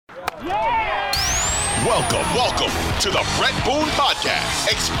Welcome to the Brett Boone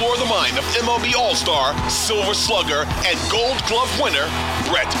Podcast. Explore the mind of MLB All-Star, Silver Slugger, and Gold Glove winner,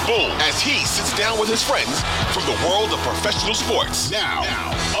 Brett Boone, as he sits down with his friends from the world of professional sports. Now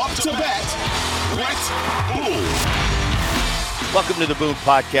up to bat, Brett Boone. Welcome to the Boone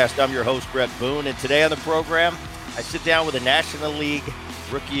Podcast. I'm your host, Brett Boone, and today on the program, I sit down with a National League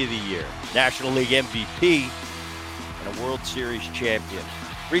Rookie of the Year, National League MVP, and a World Series champion.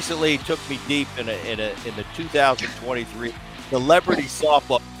 Recently took me deep in the 2023 celebrity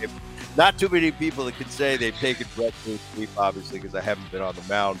softball game. Not too many people that can say they've taken Brett Boone deep, obviously, because I haven't been on the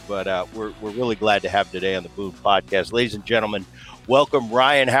mound. But we're really glad to have him today on the Boone Podcast. Ladies and gentlemen, welcome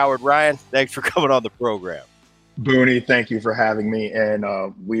Ryan Howard. Ryan, thanks for coming on the program. Booney, thank you for having me. And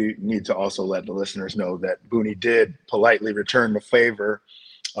we need to also let the listeners know that Booney did politely return the favor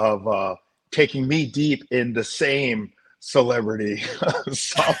of taking me deep in the same celebrity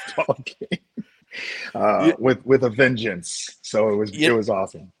softball game with a vengeance. So it was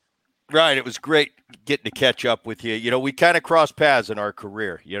awesome. Ryan, it was great getting to catch up with you. You know, we kind of crossed paths in our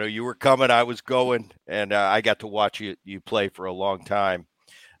career. You know, you were coming, I was going, and I got to watch you play for a long time,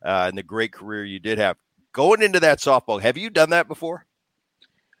 and the great career you did have. Going into that softball, have you done that before?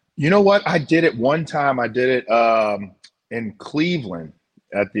 You know what? I did it one time. I did it in Cleveland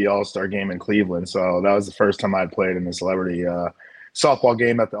at the All-Star game in Cleveland. So that was the first time I'd played in the celebrity softball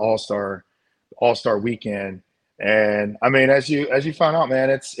game at the All-Star weekend. And I mean, as you found out, man,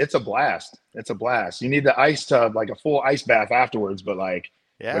 it's a blast. It's a blast. You need the ice tub, like a full ice bath afterwards, but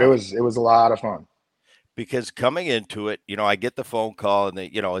but it was a lot of fun. Because coming into it, you know, I get the phone call, and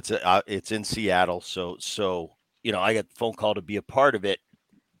it's in Seattle, so you know, I got the phone call to be a part of it.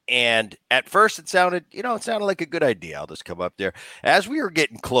 And at first it sounded like a good idea. I'll just come up there. As we were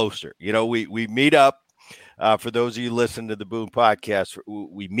getting closer, you know, we meet up. For those of you listening to the Boone Podcast,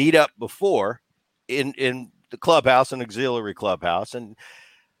 we meet up before in the clubhouse, an auxiliary clubhouse, and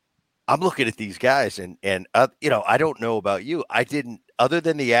I'm looking at these guys, and you know, I don't know about you. I didn't, other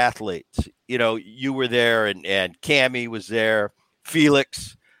than the athletes. You know, you were there, and Cammie was there,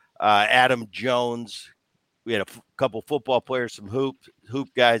 Felix, Adam Jones. We had a couple football players, some hoop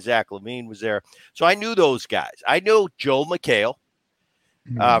guys. Zach Levine was there. So I knew those guys. I know Joel McHale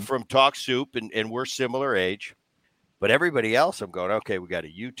from Talk Soup, and we're similar age. But everybody else, I'm going, okay, we got a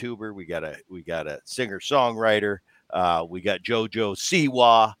YouTuber, we got a singer-songwriter, we got JoJo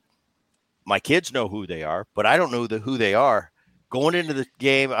Siwa. My kids know who they are, but I don't know who they are. Going into the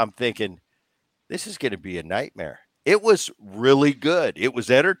game, I'm thinking, this is going to be a nightmare. It was really good. It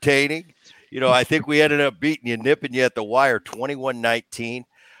was entertaining. You know, I think we ended up beating you, nipping you at the wire 21-19.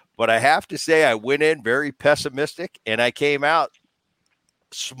 But I have to say, I went in very pessimistic, and I came out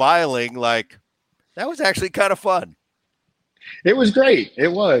smiling like that was actually kind of fun. It was great.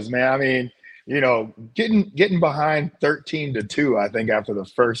 It was, man. I mean, you know, getting behind 13-2, I think, after the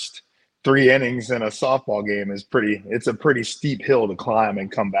first 3 innings in a softball game it's a pretty steep hill to climb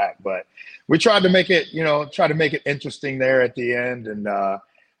and come back. But we tried to make it interesting there at the end. And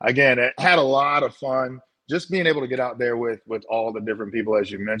again, it had a lot of fun just being able to get out there with all the different people, as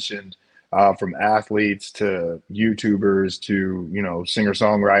you mentioned, from athletes to YouTubers to, you know,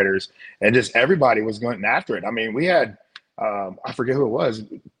 singer-songwriters, and just everybody was going after it. I mean, we had, I forget who it was,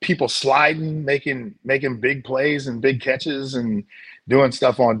 people sliding, making big plays and big catches and doing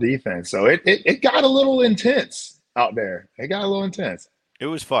stuff on defense. So it got a little intense out there. It got a little intense. It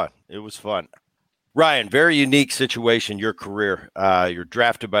was fun. Ryan, very unique situation, your career. You're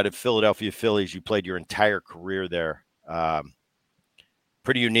drafted by the Philadelphia Phillies. You played your entire career there.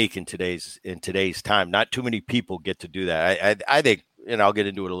 Pretty unique in today's time. Not too many people get to do that. I think, and I'll get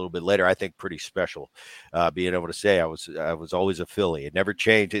into it a little bit later, I think pretty special being able to say I was always a Philly. It never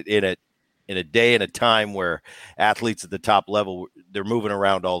changed in a day and a time where athletes at the top level, they're moving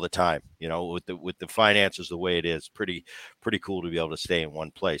around all the time, you know, with the finances the way it is. Pretty cool to be able to stay in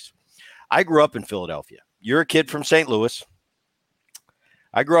one place. I grew up in Philadelphia. You're a kid from St. Louis.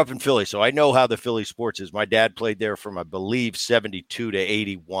 I grew up in Philly, so I know how the Philly sports is. My dad played there from, I believe, 72 to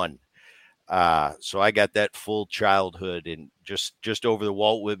 81. So I got that full childhood in just over the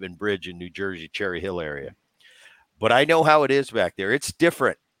Walt Whitman Bridge in New Jersey, Cherry Hill area. But I know how it is back there. It's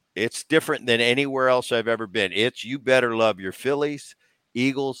different. It's different than anywhere else I've ever been. You better love your Phillies,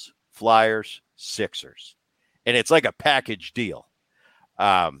 Eagles, Flyers, Sixers. And it's like a package deal.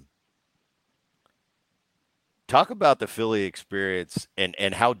 Talk about the Philly experience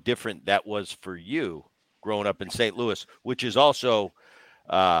and how different that was for you growing up in St. Louis, which is also,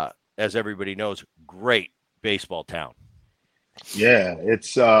 as everybody knows, great baseball town. Yeah,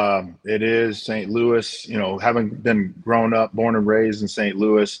 it is St. Louis, you know, having been grown up, born and raised in St.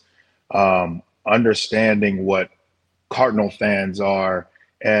 Louis, understanding what Cardinal fans are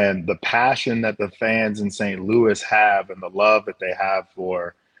and the passion that the fans in St. Louis have and the love that they have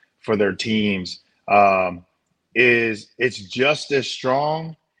for their teams it's just as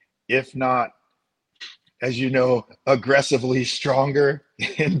strong, if not, as you know, aggressively stronger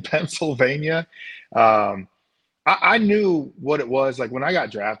in Pennsylvania. Um, I knew what it was like when I got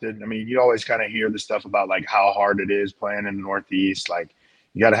drafted. I mean, you always kind of hear the stuff about like how hard it is playing in the Northeast. Like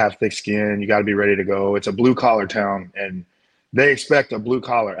you got to have thick skin, you got to be ready to go. It's a blue collar town, and they expect a blue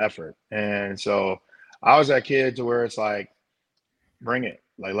collar effort. And so I was that kid to where it's like, bring it,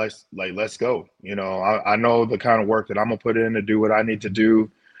 let's go. I know the kind of work that I'm gonna put in to do what I need to do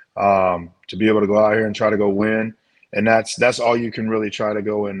to be able to go out here and try to go win. And that's all you can really try to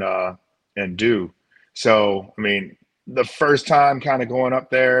go and do. So, I mean, the first time kind of going up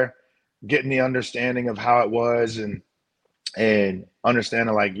there, getting the understanding of how it was and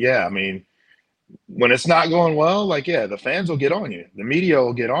understanding like, yeah, I mean, when it's not going well, like, yeah, the fans will get on you, the media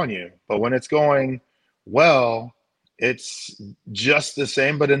will get on you. But when it's going well, it's just the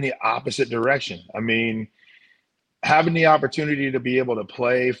same, but in the opposite direction. I mean, having the opportunity to be able to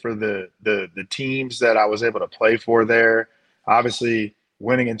play for the teams that I was able to play for there, obviously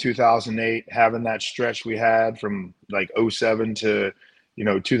winning in 2008, having that stretch we had from like '07 to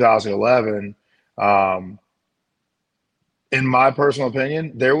 2011. In my personal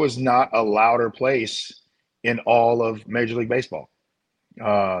opinion, there was not a louder place in all of Major League Baseball.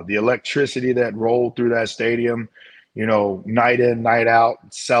 The electricity that rolled through that stadium, night in, night out,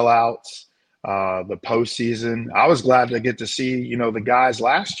 sellouts, the postseason. I was glad to get to see, the guys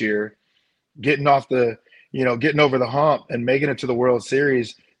last year getting getting over the hump and making it to the World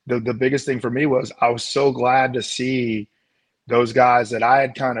Series. The biggest thing for me was I was so glad to see those guys that I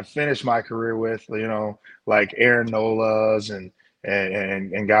had kind of finished my career with, like Aaron Nola's and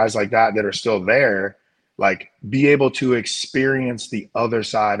guys like that are still there, like be able to experience the other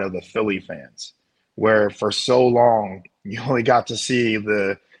side of the Philly fans, where for so long you only got to see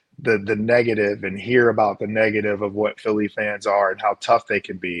the negative and hear about the negative of what Philly fans are and how tough they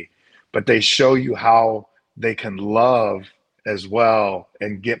can be. But they show you how they can love as well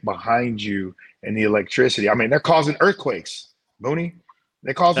and get behind you and the electricity. I mean, they're causing earthquakes, Mooney.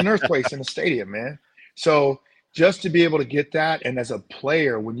 They're causing earthquakes in the stadium, man. So just to be able to get that, and as a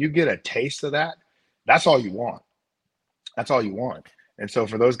player, when you get a taste of that, that's all you want. That's all you want. And so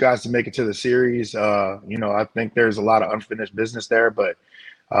for those guys to make it to the series, I think there's a lot of unfinished business there. But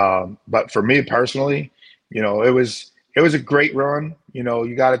for me personally, it was a great run.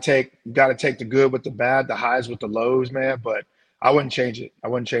 You got to take the good with the bad, the highs with the lows, man. But I wouldn't change it. I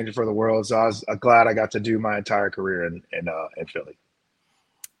wouldn't change it for the world. So I was glad I got to do my entire career in Philly.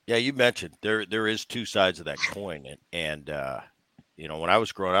 Yeah, you mentioned there is two sides of that coin, and when I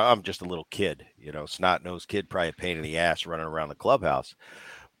was growing up, I'm just a little kid, snot-nosed kid, probably a pain in the ass running around the clubhouse.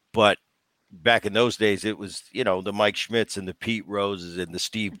 But back in those days, it was, the Mike Schmidts and the Pete Roses and the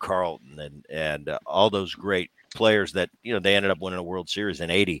Steve Carlton and all those great players that, they ended up winning a World Series in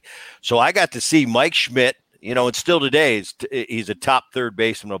 '80. So I got to see Mike Schmidt, and still today he's a top third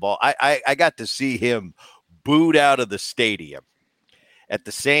baseman of all. I got to see him booed out of the stadium. At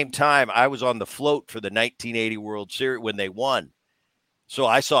the same time, I was on the float for the 1980 World Series when they won. So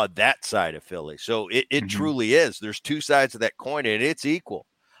I saw that side of Philly. So it truly is. There's two sides of that coin, and it's equal.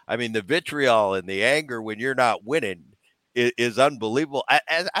 I mean, the vitriol and the anger when you're not winning is unbelievable.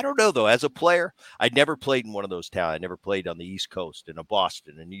 I don't know, though. As a player, I never played in one of those towns. I never played on the East Coast, in a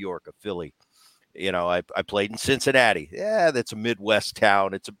Boston, in New York, a Philly. I played in Cincinnati. Yeah, that's a Midwest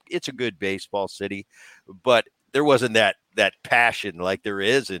town. It's a good baseball city. But there wasn't that passion like there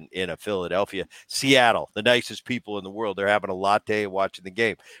is in a Philadelphia. Seattle, the nicest people in the world. They're having a latte and watching the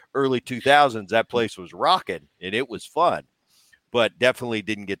game. Early 2000s, that place was rocking, and it was fun. But definitely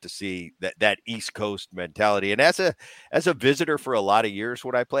didn't get to see that East Coast mentality. And as a visitor for a lot of years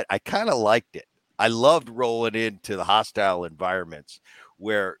when I played, I kind of liked it. I loved rolling into the hostile environments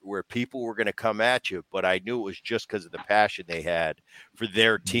where people were going to come at you, but I knew it was just because of the passion they had for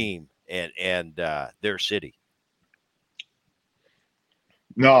their team and their city.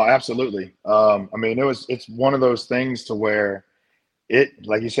 No, absolutely. I mean, it's one of those things to where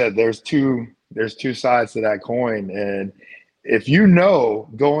like you said, there's two sides to that coin. And if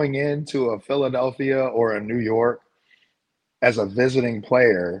going into a Philadelphia or a New York as a visiting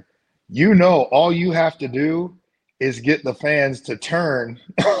player, all you have to do is get the fans to turn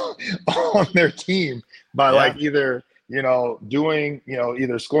on their team by like either doing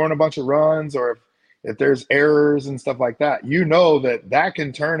either scoring a bunch of runs, or if there's errors and stuff like that, that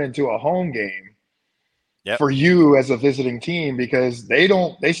can turn into a home game Yep. for you as a visiting team, because they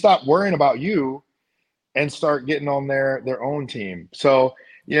stop worrying about you and start getting on their own team. So,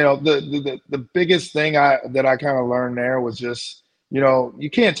 the biggest thing that I kind of learned there was just, you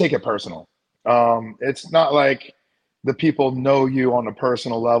can't take it personal. It's not like the people know you on a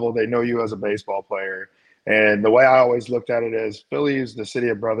personal level. They know you as a baseball player. And the way I always looked at it is Philly is the city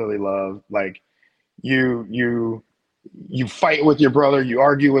of brotherly love. Like you fight with your brother, you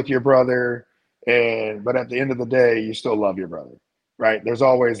argue with your brother, but at the end of the day, you still love your brother, right? There's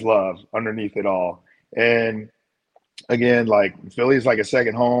always love underneath it all. And again, like Philly's like a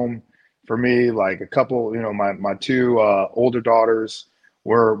second home for me. Like a couple, my two older daughters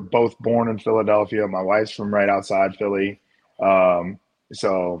were both born in Philadelphia. My wife's from right outside Philly.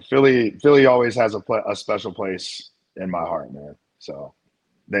 So Philly always has a special place in my heart, man. So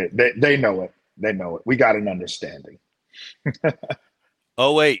they know it. They know it. We got an understanding.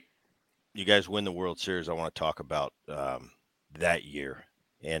 Oh, wait. You guys win the World Series. I want to talk about that year.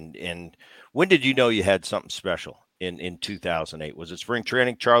 And when did you know you had something special in 2008? Was it spring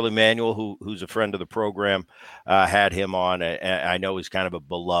training? Charlie Manuel, who's a friend of the program, had him on. I know he's kind of a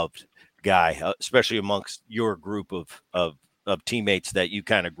beloved guy, especially amongst your group of teammates that you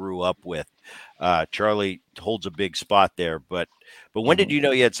kind of grew up with. Charlie holds a big spot there. But when did you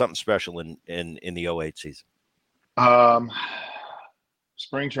know you had something special in the '08 season?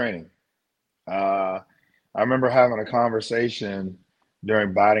 Spring training. I remember having a conversation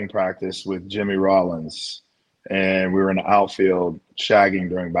during batting practice with Jimmy Rollins, and we were in the outfield shagging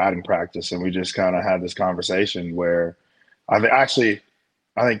during batting practice, and we just kind of had this conversation where I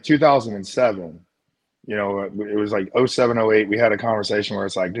think 2007, it was like 07, 08, we had a conversation where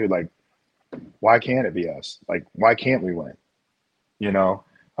it's like, dude, like, why can't it be us? Like, why can't we win?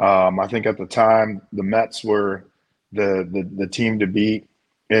 I think at the time the Mets were the team to beat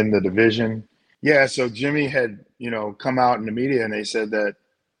in the division. Yeah, so Jimmy had, come out in the media and they said that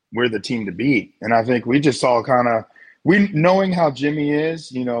we're the team to beat. And I think we just all knowing how Jimmy is,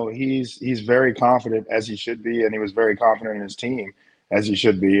 he's very confident, as he should be, and he was very confident in his team, as he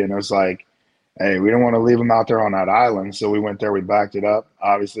should be. And it was like, hey, we don't want to leave him out there on that island. So we went there, we backed it up,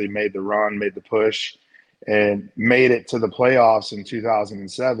 obviously made the run, made the push, and made it to the playoffs in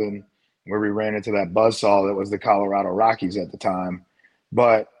 2007, where we ran into that buzzsaw that was the Colorado Rockies at the time.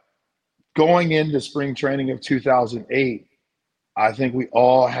 But going into spring training of 2008, I think we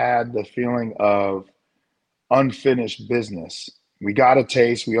all had the feeling of unfinished business. We got a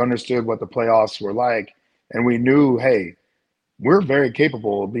taste. We understood what the playoffs were like. And we knew, hey, we're very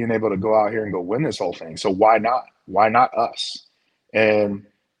capable of being able to go out here and go win this whole thing. So why not? Why not us? And,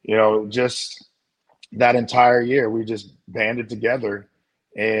 just that entire year, we just banded together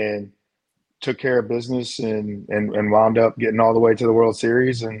and took care of business and wound up getting all the way to the World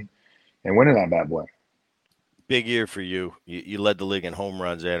Series and winning that bad boy. Big year for you. You led the league in home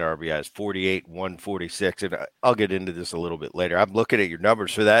runs and RBIs, 48, 146. And I'll get into this a little bit later. I'm looking at your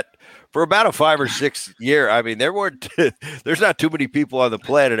numbers for that. For about a 5 or 6 year, I mean, there's not too many people on the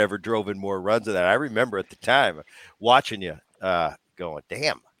planet ever drove in more runs than that. I remember at the time watching you going,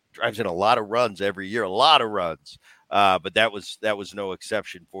 damn, drives in a lot of runs every year, a lot of runs. But that was no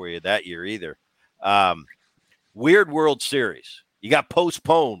exception for you that year either. Weird World Series. You got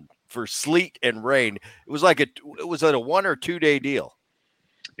postponed for sleet and rain. It was like a 1 or 2 day deal.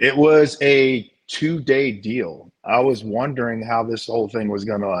 It was a 2-day deal. I was wondering how this whole thing was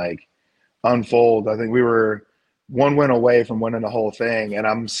going to unfold. I think we were one win away from winning the whole thing. And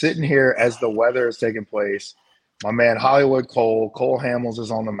I'm sitting here as the weather is taking place. My man, Hollywood Cole Hamels is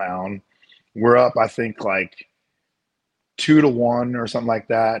on the mound. We're up, I think 2-1 or something like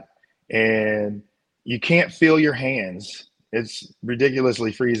that. And you can't feel your hands. It's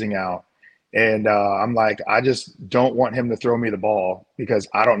ridiculously freezing out. And I'm like, I just don't want him to throw me the ball because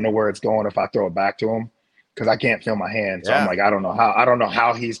I don't know where it's going if I throw it back to him because I can't feel my hand. So I'm like, I don't know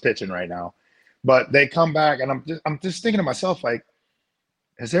how he's pitching right now. But they come back and I'm just thinking to myself, like,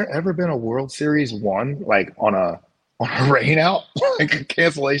 has there ever been a World Series won on a rain out, like a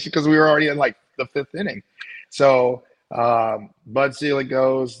cancellation? Because we were already in the 5th inning. So Bud Selig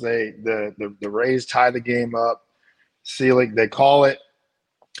goes, the Rays tie the game up. Selig, they call it.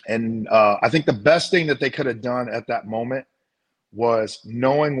 And I think the best thing that they could have done at that moment was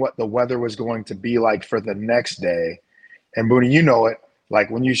knowing what the weather was going to be like for the next day. And Booney, you know it,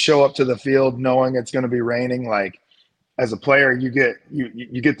 when you show up to the field knowing it's going to be raining, as a player, you get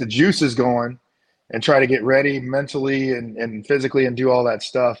the juices going and try to get ready mentally and physically and do all that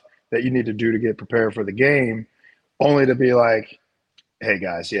stuff that you need to do to get prepared for the game, only to be like, hey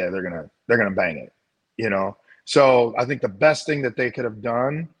guys, yeah, they're gonna bang it, So I think the best thing that they could have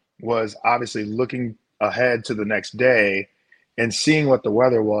done was obviously looking ahead to the next day and seeing what the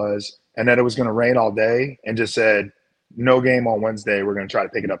weather was and that it was going to rain all day and just said, no game on Wednesday. We're going to try to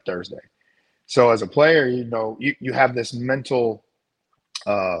pick it up Thursday. So as a player, you have this mental,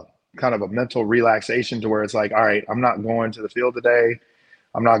 kind of a mental relaxation to where it's like, all right, I'm not going to the field today.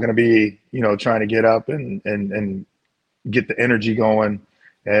 I'm not going to be, trying to get up and get the energy going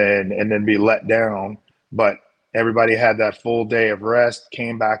and then be let down. But everybody had that full day of rest,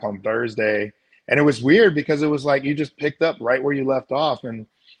 came back on Thursday. And it was weird because it was like you just picked up right where you left off. And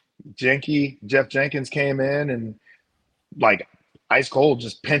Jeff Jenkins came in and like ice cold,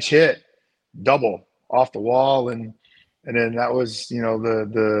 just pinch hit, double off the wall. And then that was,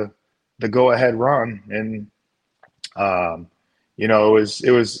 the go ahead run. And,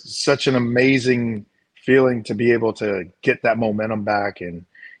 it was such an amazing feeling to be able to get that momentum back. And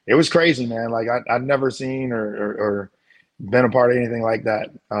it was crazy, man. Like I'd never seen or been a part of anything like that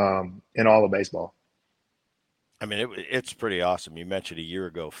in all of baseball. I mean, it's pretty awesome. You mentioned a year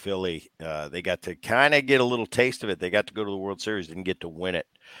ago, Philly, they got to kind of get a little taste of it. They got to go to the World Series, didn't get to win it.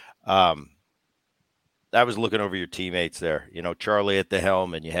 I was looking over your teammates there, Charlie at the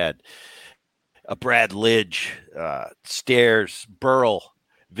helm, and you had a Brad Lidge, Stairs, Burrell,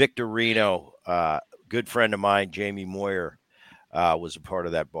 Victorino, good friend of mine, Jamie Moyer, was a part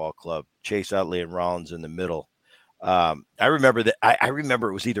of that ball club. Chase Utley and Rollins in the middle. I remember that. I remember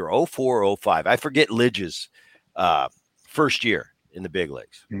it was either 04 or 05. I forget Lidge's first year in the big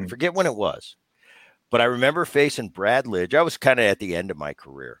leagues. I forget when it was. But I remember facing Brad Lidge. I was kind of at the end of my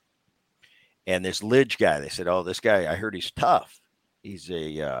career. And this Lidge guy, they said, oh, this guy, I heard he's tough. He's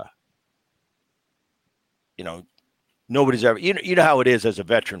a, nobody's ever, you know how it is as a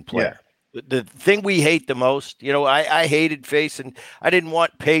veteran player. Yeah. The thing we hate the most, I hated facing, I didn't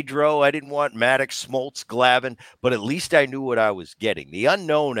want Pedro, I didn't want Maddox, Smoltz, Glavine, but at least I knew what I was getting. The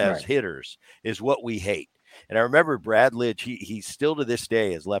unknown as hitters is what we hate. And I remember Brad Lidge, he still to this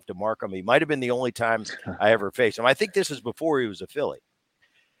day has left a mark on me. Might have been the only time I ever faced him. I think this is before he was a Philly.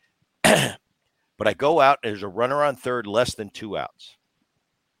 But I go out, there's a runner on third, less than 2 outs.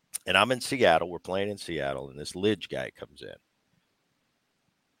 And I'm in Seattle. We're playing in Seattle, and this Lidge guy comes in.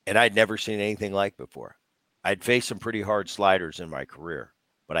 And I'd never seen anything like before. I'd faced some pretty hard sliders in my career.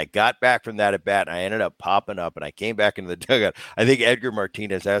 But I got back from that at bat, and I ended up popping up, and I came back into the dugout. I think Edgar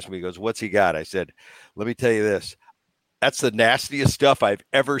Martinez asked me, he goes, what's he got? I said, let me tell you this. That's the nastiest stuff I've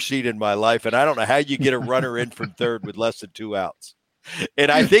ever seen in my life, and I don't know how you get a runner in from third with less than 2 outs. And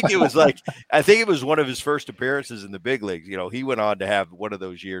I think it was one of his first appearances in the big leagues. He went on to have one of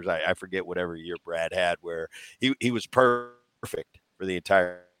those years. I forget whatever year Brad had where he was perfect for the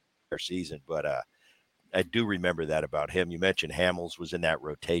entire season. But I do remember that about him. You mentioned Hamels was in that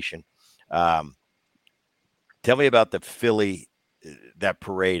rotation. Tell me about the Philly, that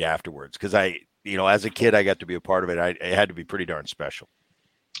parade afterwards. Cause as a kid, I got to be a part of it. It had to be pretty darn special.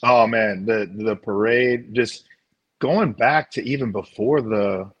 Oh man. The parade, just going back to even before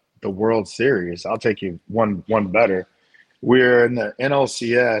the World Series, I'll take you one better. We're in the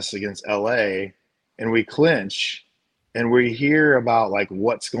NLCS against LA and we clinch and we hear about like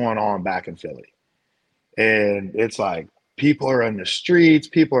what's going on back in Philly. And it's like people are in the streets,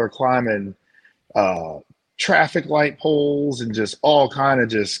 people are climbing traffic light poles and just all kind of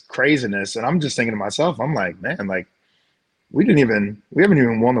just craziness. And I'm just thinking to myself, I'm like, man, like we haven't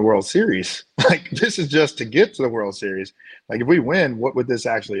even won the World Series. Like this is just to get to the World Series. Like if we win, what would this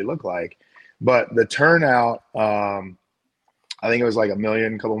actually look like? But the turnout, I think it was like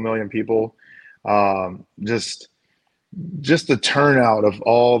couple million people. Just the turnout of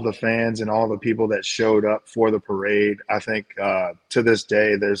all the fans and all the people that showed up for the parade. I think to this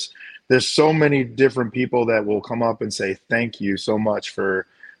day, there's so many different people that will come up and say, thank you so much for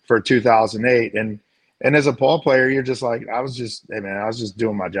 2008. And as a ball player, you're just like, I was just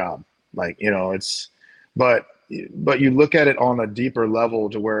doing my job. Like, but you look at it on a deeper level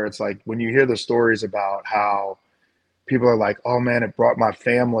to where it's like, when you hear the stories about how people are like, oh man, it brought my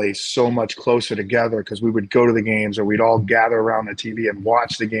family so much closer together because we would go to the games or we'd all gather around the TV and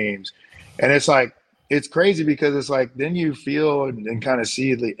watch the games. And it's like, it's crazy because it's like, then you feel and kind of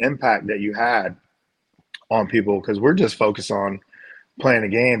see the impact that you had on people because we're just focused on playing the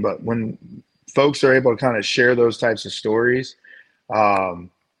game. But when folks are able to kind of share those types of stories,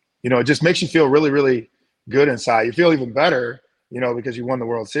 it just makes you feel really, really good inside. You feel even better, because you won the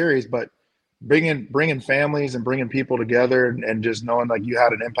World Series, but bringing families and bringing people together and just knowing like you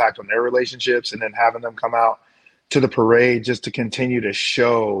had an impact on their relationships and then having them come out to the parade just to continue to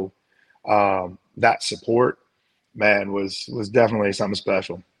show that support, man, was definitely something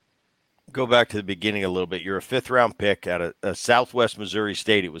special. Go back to the beginning a little bit. You're a 5th round pick out of Southwest Missouri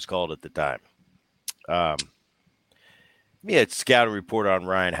State, it was called at the time. Me a scouting report on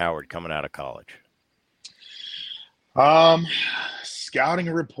Ryan Howard coming out of college. Scouting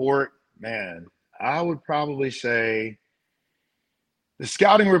report, man, I would probably say the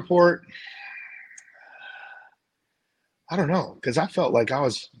scouting report, I don't know, because I felt like I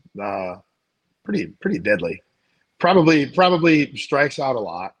was pretty deadly. Probably strikes out a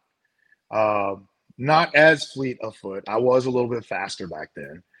lot. Not as fleet of foot. I was a little bit faster back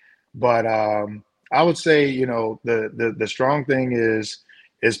then, but I would say the strong thing is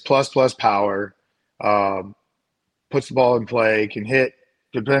plus power. Puts the ball in play, could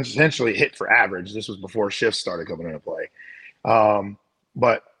potentially hit for average. This was before shifts started coming into play,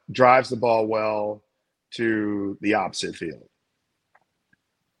 but drives the ball well to the opposite field.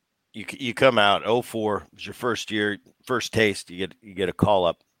 You come out 04 was your first year, first taste. You get a call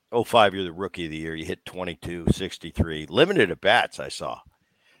up. 05, you're the rookie of the year. You hit 22, 63. Limited at bats, I saw.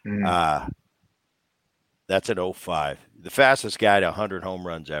 That's an 05. The fastest guy to 100 home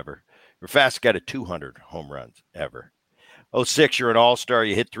runs ever. Your fastest guy to 200 home runs ever. 06, you're an all-star.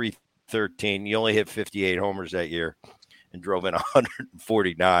 You hit 313. You only hit 58 homers that year and drove in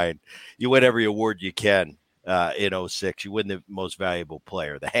 149. You win every award you can in 06. You win the most valuable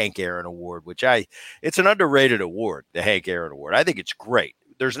player, the Hank Aaron Award, which it's an underrated award, the Hank Aaron Award. I think it's great.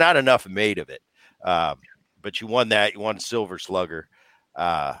 There's not enough made of it. But you won that. You won Silver Slugger.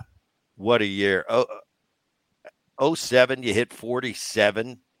 What a year. 07, you hit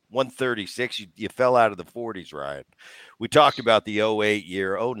 47, 136. You fell out of the 40s, Ryan. We talked about the 08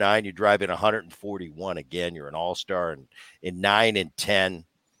 year. 09, you drive in 141 again. You're an all-star. And in 9 and 10.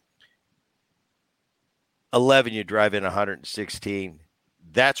 11, you drive in 116.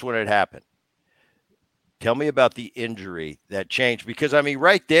 That's when it happened. Tell me about the injury that changed. Because, I mean,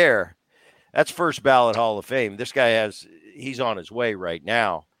 right there, that's first ballot Hall of Fame. This guy he's on his way right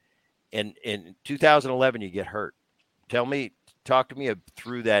now. And in 2011, you get hurt. Talk to me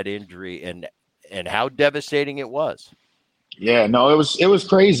through that injury and how devastating it was. Yeah, no, it was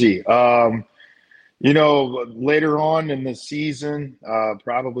crazy. Later on in the season,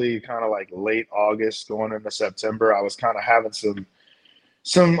 probably kind of like late August going into September, I was kind of having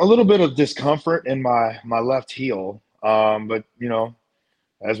a little bit of discomfort in my left heel. But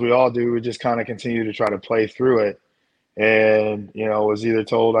as we all do, we just kind of continue to try to play through it. And, was either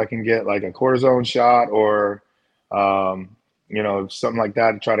told I can get like a cortisone shot or, something like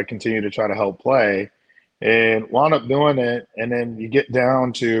that to try to continue to try to help play, and wound up doing it. And then you get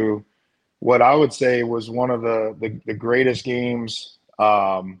down to what I would say was one of the greatest games,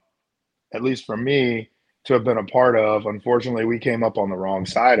 at least for me, to have been a part of. Unfortunately, we came up on the wrong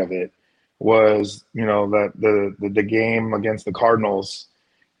side of it. Was the game against the Cardinals,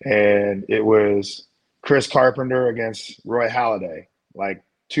 and it was Chris Carpenter against Roy Halladay, like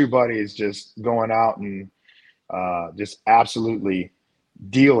two buddies just going out and just absolutely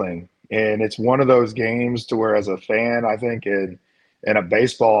dealing. And it's one of those games to where, as a fan, I think in a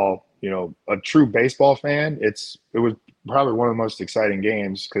baseball, a true baseball fan, it was probably one of the most exciting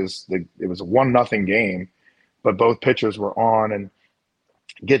games because it was a 1-0 game, but both pitchers were on, and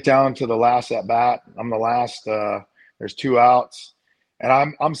get down to the last at bat. I'm the last. There's 2 outs,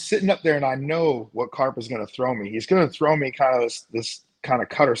 and I'm sitting up there, and I know what Carp is going to throw me. He's going to throw me kind of this kind of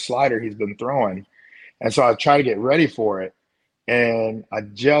cutter slider he's been throwing, and so I try to get ready for it, and I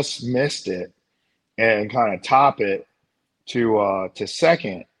just missed it, and kind of top it to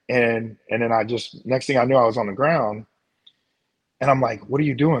second. And then next thing I knew, I was on the ground, and I'm like, what are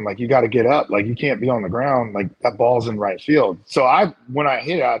you doing? Like, you got to get up. Like, you can't be on the ground. Like, that ball's in right field. So when I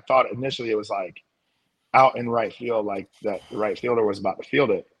hit it, I thought initially it was like out in right field, like that the right fielder was about to field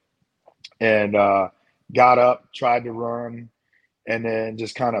it, and got up, tried to run, and then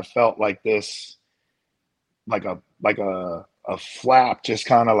just kind of felt like this, like a flap, just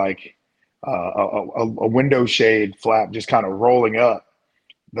kind of like a window shade flap, just kind of rolling up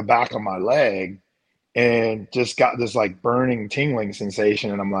the back of my leg, and just got this like burning tingling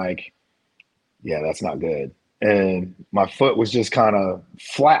sensation. And I'm like, yeah, that's not good. And my foot was just kind of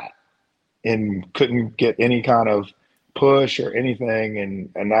flat and couldn't get any kind of push or anything.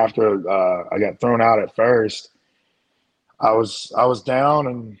 And after I got thrown out at first, I was down,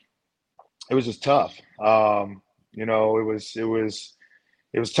 and it was just tough. It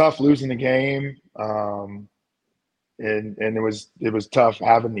was tough losing the game. And it was tough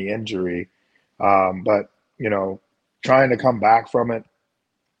having the injury, but trying to come back from it.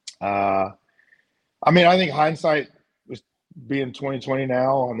 I think hindsight was being 2020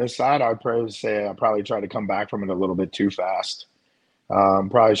 now on this side. I'd probably say I probably tried to come back from it a little bit too fast.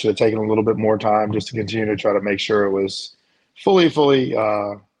 Probably should have taken a little bit more time just to continue to try to make sure it was fully,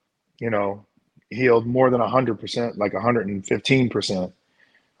 healed more than 100%, like 115%.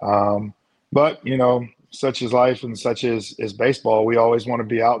 But such is life and such is baseball. We always want to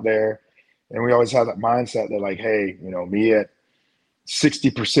be out there, and we always have that mindset that like, hey, me at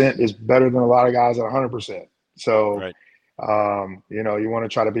 60% is better than a lot of guys at 100%. So, Right. you want to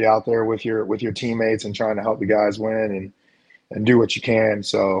try to be out there with your teammates and trying to help the guys win and do what you can.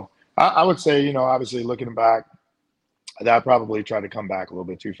 So I would say, obviously looking back, that I probably tried to come back a little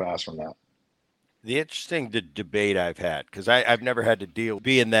bit too fast from that. The interesting debate I've had, because I've never had to deal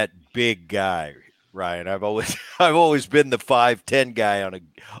being that big guy, Ryan. I've always I've always been the 5'10" guy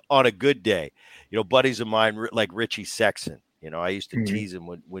on a good day. Buddies of mine like Richie Sexton. I used to Mm-hmm. tease him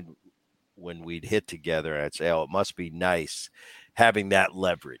when we'd hit together, and I'd say, "Oh, it must be nice having that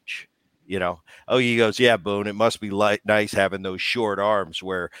leverage." Oh, he goes, "Yeah, Boone, it must be nice having those short arms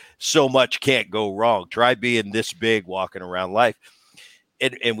where so much can't go wrong. Try being this big walking around life."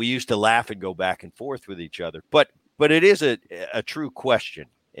 And we used to laugh and go back and forth with each other. But it is a true question,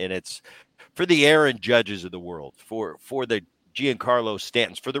 and it's for the Aaron Judges of the world, for the Giancarlo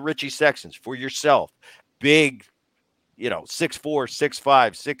Stantons, for the Richie Sextons, for yourself, big, 6'4",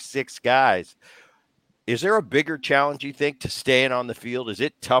 6'5", 6'6" guys. Is there a bigger challenge, you think, to staying on the field? Is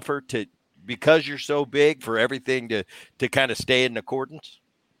it tougher because you're so big, for everything to kind of stay in accordance?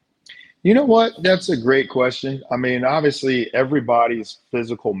 You know what? That's a great question. I mean, obviously, everybody's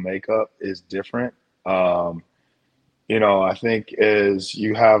physical makeup is different. I think as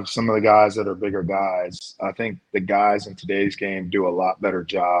you have some of the guys that are bigger guys, I think the guys in today's game do a lot better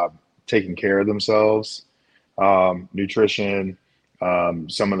job taking care of themselves, nutrition,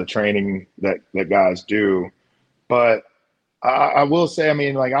 some of the training that guys do. But I will say, I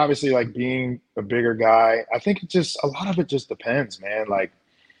mean, like, obviously, like being a bigger guy, I think a lot of it just depends, man. Like,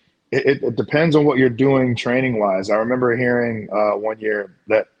 it depends on what you're doing training wise. I remember hearing one year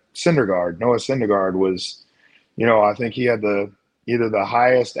that Noah Syndergaard was, I think he had either the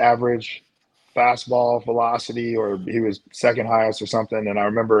highest average fastball velocity or he was second highest or something. And I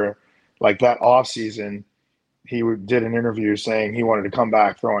remember like that off season, he did an interview saying he wanted to come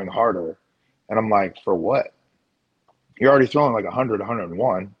back throwing harder. And I'm like, for what? You're already throwing like 100,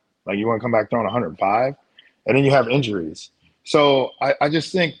 101. Like you want to come back throwing 105, and then you have injuries. So I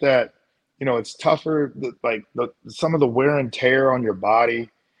just think that, it's tougher, like some of the wear and tear on your body,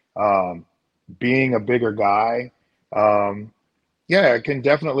 being a bigger guy. Yeah, it can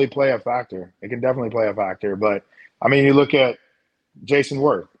definitely play a factor. But I mean, you look at Jason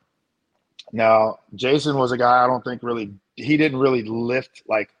Worth. Now, Jason was a guy I don't think he didn't really lift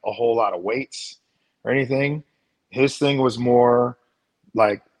like a whole lot of weights or anything. His thing was more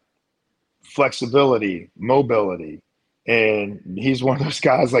like flexibility, mobility. And he's one of those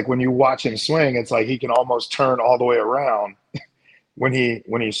guys, like when you watch him swing, it's like he can almost turn all the way around when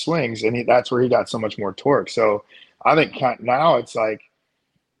he swings, and that's where he got so much more torque. So I think now it's like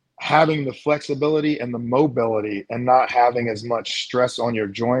having the flexibility and the mobility and not having as much stress on your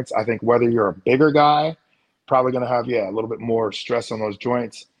joints. I think whether you're a bigger guy, probably going to have, a little bit more stress on those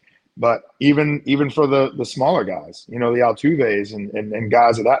joints. But even for the smaller guys, the Altuves and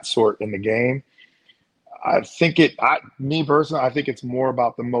guys of that sort in the game, I think me personally, I think it's more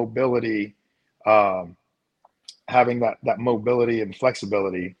about the mobility, having that mobility and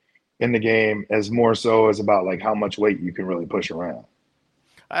flexibility in the game as more so as about like how much weight you can really push around.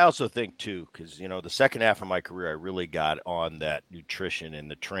 I also think too, because the second half of my career, I really got on that nutrition and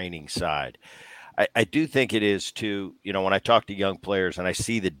the training side. I do think it is too, when I talk to young players and I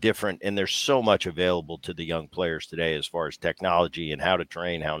see the different, and there's so much available to the young players today as far as technology and how to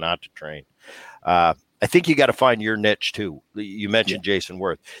train, how not to train. I think you got to find your niche too. You mentioned Jason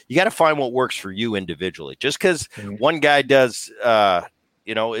Worth. You got to find what works for you individually. Just because one guy does,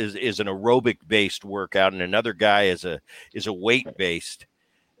 is an aerobic based workout and another guy is a weight based,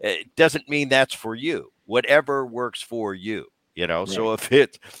 it doesn't mean that's for you. Whatever works for you, Right. So if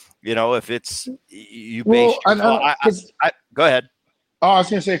it's you based go ahead. Oh, I was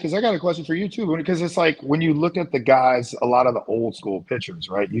going to say, because I got a question for you too, because it's like when you look at the guys, a lot of the old school pitchers,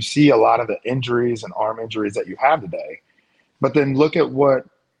 right? You see a lot of the injuries and arm injuries that you have today, but then look at what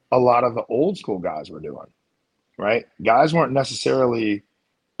a lot of the old school guys were doing, right? Guys weren't necessarily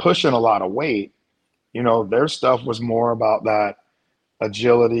pushing a lot of weight. Their stuff was more about that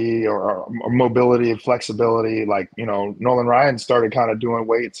agility or mobility and flexibility. Like, Nolan Ryan started kind of doing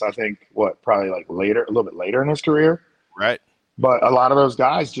weights, I think, probably like a little bit later in his career. Right. But a lot of those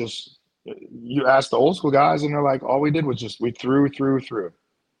guys you ask the old school guys and they're like, all we did was we threw.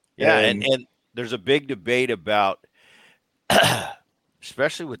 Yeah. And there's a big debate about,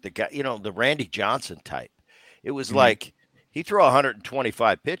 especially with the guy, the Randy Johnson type. It was like he threw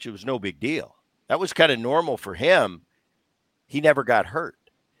 125 pitch. It was no big deal. That was kind of normal for him. He never got hurt.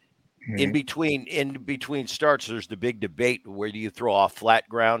 In between starts, there's the big debate: where do you throw off flat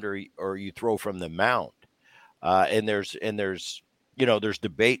ground or you throw from the mound? And there's there's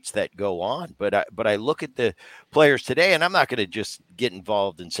debates that go on. But I look at the players today, and I'm not going to just get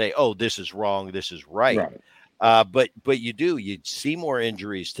involved and say, oh, this is wrong, this is right. But you see more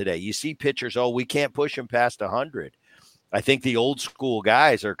injuries today. You see pitchers, oh, we can't push him past 100. I think the old school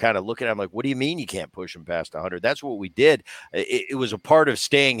guys are kind of looking at him like, what do you mean you can't push him past 100? That's what we did. It was a part of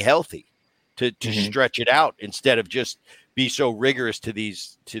staying healthy to stretch it out instead of just be so rigorous to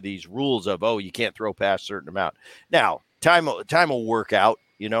these rules of, oh, you can't throw past a certain amount. Now, time will work out,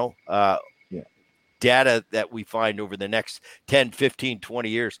 data that we find over the next 10, 15, 20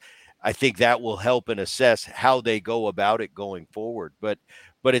 years. I think that will help and assess how they go about it going forward.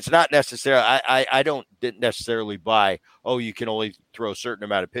 But it's not necessarily, I don't necessarily buy, oh, you can only throw a certain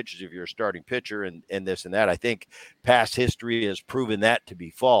amount of pitches if you're a starting pitcher and this and that. I think past history has proven that to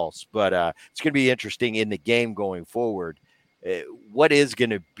be false, but it's going to be interesting in the game going forward. What is going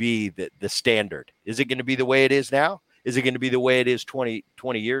to be the standard? Is it going to be the way it is now? Is it going to be the way it is 20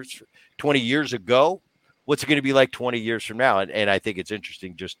 years ago? What's it going to be like 20 years from now? And I think it's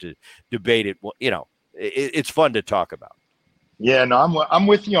interesting just to debate it. It's fun to talk about. Yeah, no, I'm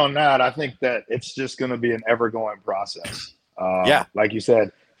with you on that. I think that it's just going to be an ever-going process. Like you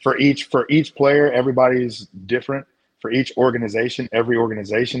said, for each player, everybody's different. For each organization, every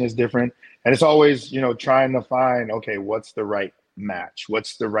organization is different, and it's always trying to find, okay, what's the right match,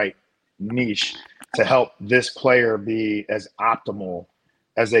 what's the right niche to help this player be as optimal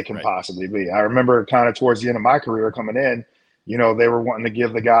as they can possibly be. I remember kind of towards the end of my career coming in, they were wanting to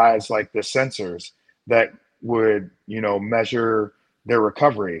give the guys like the sensors that would measure their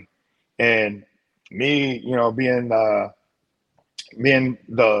recovery, and me being the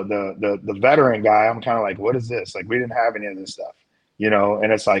veteran guy, I'm kind of like, what is this? Like, we didn't have any of this stuff,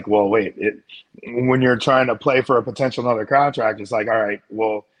 and it's like, well, wait, when you're trying to play for a potential another contract, it's like, all right,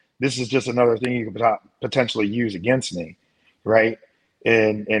 well, this is just another thing you could potentially use against me, right,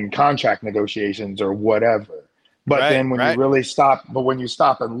 in contract negotiations or whatever. But then when you really stop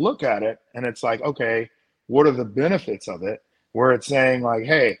and look at it, and it's like, okay, what are the benefits of it? Where it's saying like,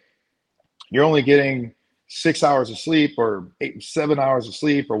 hey, you're only getting 6 hours of sleep or 7 hours of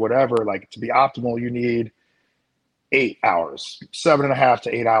sleep or whatever. Like, to be optimal, you need 8 hours, 7.5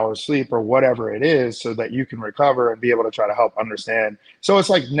 to 8 hours sleep or whatever it is, so that you can recover and be able to try to help understand. So it's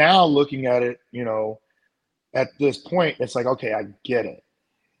like, now looking at it, at this point, it's like, okay, I get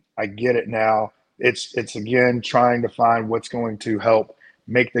it now. It's again trying to find what's going to help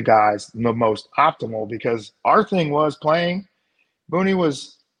make the guys the most optimal, because our thing was playing. Booney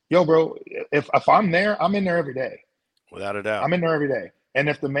was, yo, bro, if I'm there, I'm in there every day. Without a doubt. I'm in there every day. And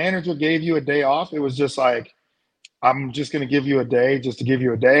if the manager gave you a day off, it was just like, I'm just going to give you a day just to give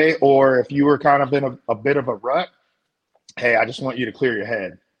you a day. Or if you were kind of in a bit of a rut, hey, I just want you to clear your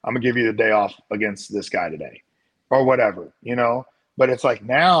head. I'm going to give you the day off against this guy today or whatever, But it's like,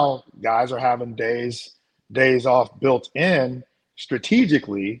 now guys are having days off built in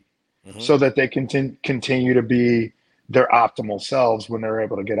strategically, so that they can continue to be their optimal selves when they're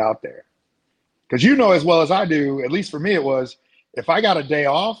able to get out there. Because as well as I do, at least for me, it was, if I got a day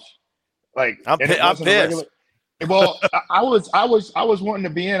off, like, I'm pissed. Well, I was wanting to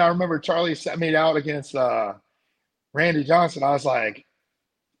be in. I remember Charlie set me out against Randy Johnson. I was like,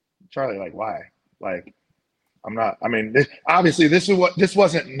 Charlie, like, why? Like, I'm not. I mean, obviously, this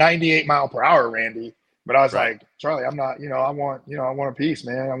wasn't 98 mile per hour, Randy. But I was like, Charlie, I'm not. I want a piece,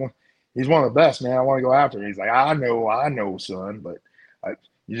 man. He's one of the best, man. I want to go after him. He's like, I know, son. But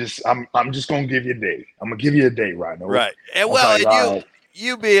I'm just gonna give you a day. I'm gonna give you a day, Rhino. Right. And well,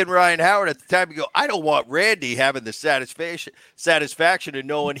 you being Ryan Howard at the time, you go, I don't want Randy having the satisfaction of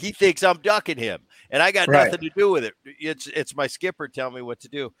knowing he thinks I'm ducking him, and I got nothing to do with it. It's my skipper telling me what to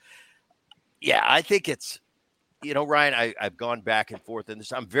do. Yeah, I think it's, Ryan, I've gone back and forth in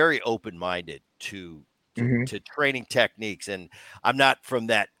this. I'm very open-minded to training techniques, and I'm not from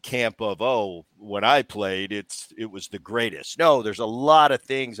that camp of, oh, when I played, it was the greatest. No, there's a lot of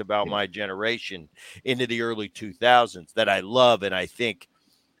things about my generation into the early 2000s that I love and I think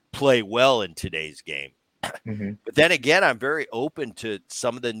play well in today's game. But then again, I'm very open to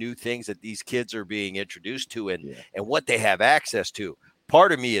some of the new things that these kids are being introduced to and what they have access to.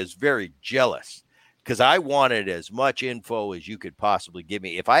 Part of me is very jealous because I wanted as much info as you could possibly give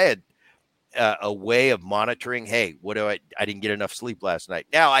me. If I had a way of monitoring, hey, I didn't get enough sleep last night.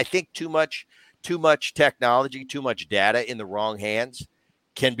 Now, I think too much technology, too much data in the wrong hands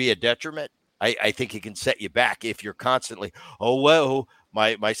can be a detriment. I think it can set you back if you're constantly, oh, well,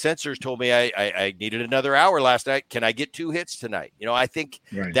 my sensors told me I needed another hour last night. Can I get 2 hits tonight? I think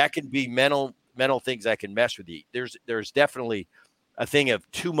that can be mental things that can mess with you. There's definitely a thing of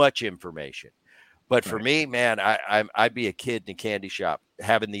too much information. But for me, man, I'd be a kid in a candy shop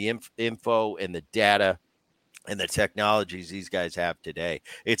having the info and the data and the technologies these guys have today.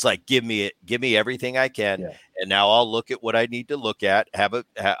 It's like, give me everything I can. Yeah. And now I'll look at what I need to look at,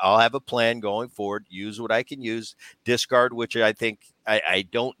 I'll have a plan going forward, use what I can use, discard, which I think I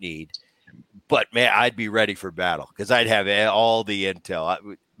don't need. But man, I'd be ready for battle because I'd have all the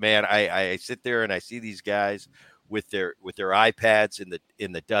intel. I sit there and I see these guys with their iPads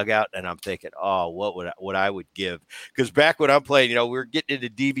in the dugout, and I'm thinking, oh, what I would give. Because back when I'm playing, we were getting into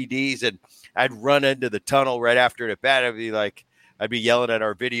DVDs, and I'd run into the tunnel right after the bat. I'd be yelling at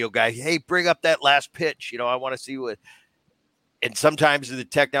our video guy, hey, bring up that last pitch. I want to see what. And sometimes the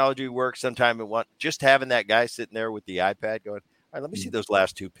technology works, sometimes it won't. Just having that guy sitting there with the iPad going, all right, let me see those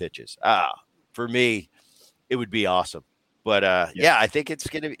last 2 pitches. For me, it would be awesome. But I think it's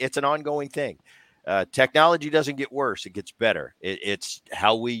an ongoing thing. Technology doesn't get worse; it gets better. It's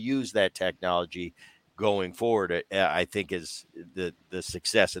how we use that technology going forward. I think is the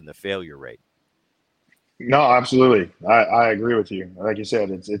success and the failure rate. No, absolutely. I agree with you. Like you said,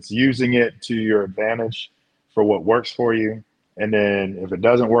 it's using it to your advantage for what works for you, and then if it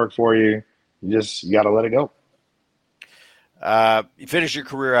doesn't work for you, you got to let it go. You finish your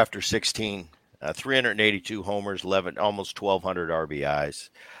career after 16, 382 homers, 11, almost 1,200 RBIs.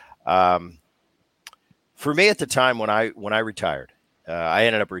 For me at the time when I retired, I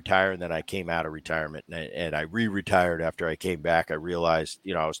ended up retiring. Then I came out of retirement and I re-retired after I came back. I realized,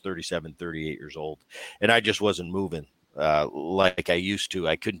 I was 37, 38 years old, and I just wasn't moving like I used to.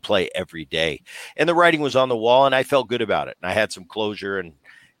 I couldn't play every day, and the writing was on the wall, and I felt good about it. And I had some closure, and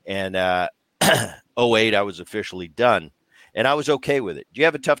 08, I was officially done, and I was okay with it. Do you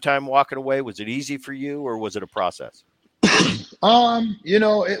have a tough time walking away? Was it easy for you, or was it a process?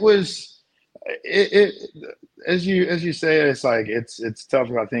 It was. It as you say, it's like it's tough.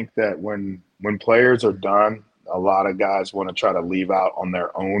 I think that when players are done, a lot of guys want to try to leave out on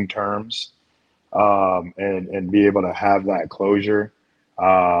their own terms, and be able to have that closure.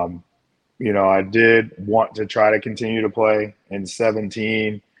 I did want to try to continue to play in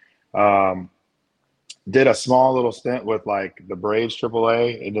 17. Did a small little stint with like the Braves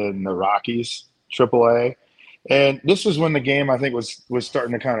AAA and then the Rockies AAA. And this was when the game, I think, was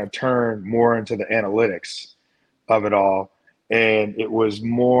starting to kind of turn more into the analytics of it all. And it was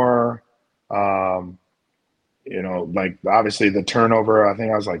more, like obviously the turnover, I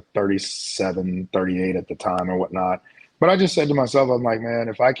think I was like 37, 38 at the time or whatnot. But I just said to myself, I'm like, man,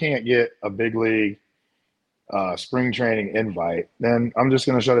 if I can't get a big league spring training invite, then I'm just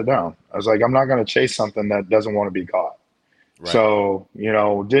going to shut it down. I was like, I'm not going to chase something that doesn't want to be caught. Right. So,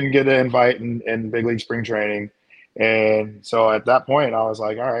 didn't get an invite in big league spring training. And so at that point I was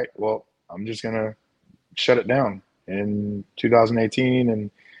like, all right, well, I'm just going to shut it down in 2018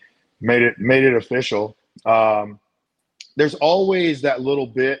 and made it official. There was always that little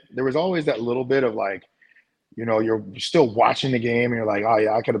bit of like, you're still watching the game and you're like, oh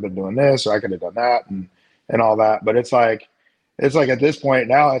yeah, I could have been doing this or I could have done that and all that. But it's like at this point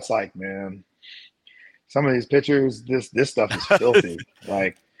now, it's like, man, some of these pictures, this stuff is filthy.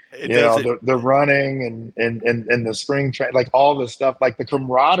 Like, the running and the spring train, like all this stuff, like the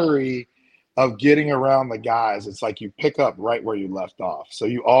camaraderie of getting around the guys. It's like you pick up right where you left off. So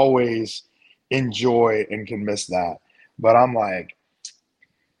you always enjoy and can miss that. But I'm like,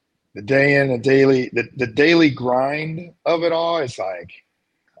 the daily grind of it all, it's like,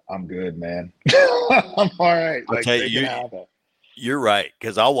 I'm good, man. I'm all right. Like, you're right,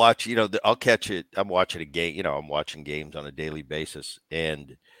 because I'll watch, I'll catch it. I'm watching a game, I'm watching games on a daily basis,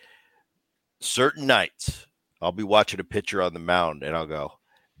 and certain nights I'll be watching a pitcher on the mound, and I'll go,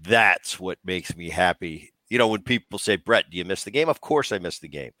 that's what makes me happy. When people say, Brett, do you miss the game? Of course I miss the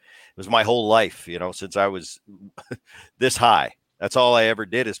game. It was my whole life, since I was this high. That's all I ever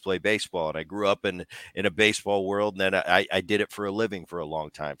did is play baseball. And I grew up in a baseball world, and then I did it for a living for a long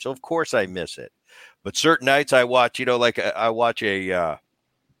time. So, of course, I miss it. But certain nights I watch, like I watch a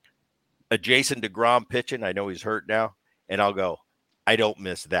Jason DeGrom pitching. I know he's hurt now. And I'll go, I don't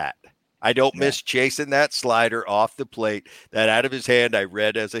miss that. I don't miss chasing that slider off the plate, that out of his hand I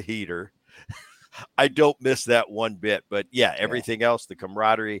read as a heater. I don't miss that one bit. But, everything else, the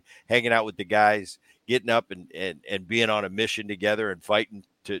camaraderie, hanging out with the guys, getting up and being on a mission together and fighting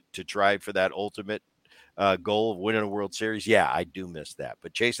to try for that ultimate goal of winning a World Series. Yeah, I do miss that.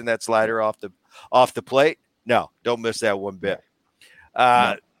 But chasing that slider off the plate, no, don't miss that one bit.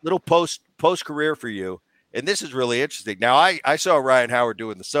 Little post post career for you, and this is really interesting. Now, I saw Ryan Howard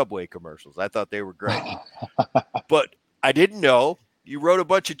doing the Subway commercials. I thought they were great, but I didn't know you wrote a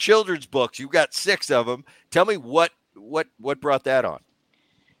bunch of children's books. You got 6 of them. Tell me what brought that on.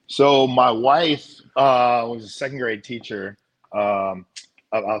 So my wife was a second grade teacher up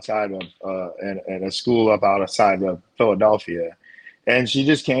outside of at a school up outside of Philadelphia, and she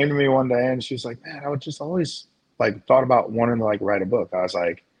just came to me one day and she was like, "Man, I would just always like thought about wanting to like write a book." I was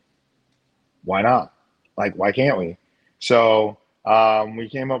like, "Why not? Like, why can't we?" So we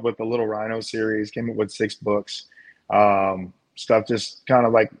came up with the Little Rhino series. Came up with 6 books. Stuff just kind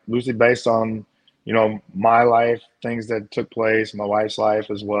of like loosely based on, you know, my life, things that took place, my wife's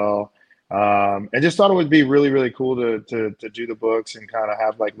life as well. And just thought it would be really, really cool to do the books and kind of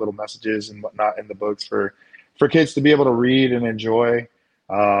have like little messages and whatnot in the books for kids to be able to read and enjoy,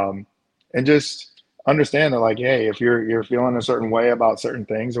 and just understand that like, hey, if you're feeling a certain way about certain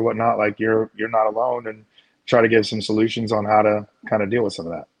things or whatnot, like you're not alone, and try to give some solutions on how to kind of deal with some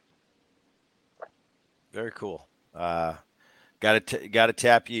of that. Very cool. Got to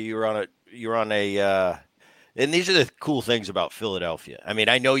tap you. You're on a, and these are the cool things about Philadelphia. I mean,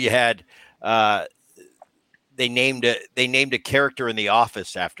 I know you had, they named a character in The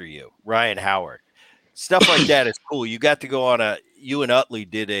Office after you, Ryan Howard. Stuff like that is cool. You got to go on you and Utley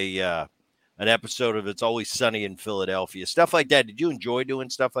did an episode of It's Always Sunny in Philadelphia. Stuff like that. Did you enjoy doing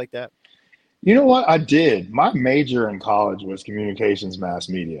stuff like that? You know what? I did. My major in college was communications mass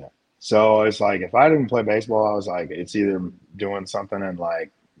media. So it's like if I didn't play baseball, I was like, it's either doing something in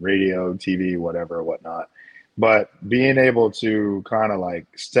like radio, TV, whatever, whatnot. But being able to kind of like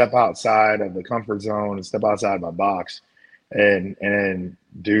step outside of the comfort zone and step outside my box and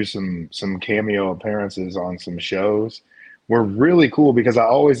do some cameo appearances on some shows were really cool, because I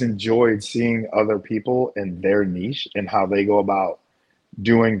always enjoyed seeing other people in their niche and how they go about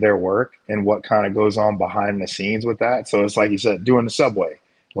doing their work and what kind of goes on behind the scenes with that. So it's like you said, doing the Subway,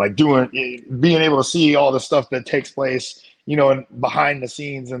 like being able to see all the stuff that takes place, you know, behind the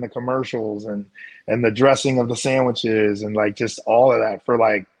scenes in the commercials and the dressing of the sandwiches and like just all of that for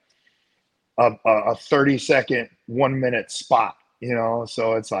like a 30-second, 1-minute spot, you know?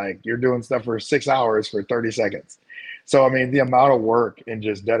 So it's like you're doing stuff for 6 hours for 30 seconds. So, I mean, the amount of work and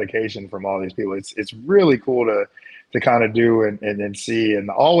just dedication from all these people, it's really cool to kind of do and see. And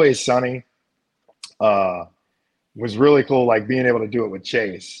Always Sunny was really cool, like being able to do it with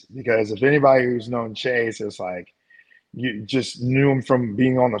Chase, because if anybody who's known Chase, it's like you just knew him from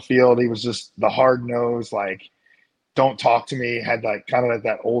being on the field. He was just the hard nose, like, don't talk to me, had like kind of like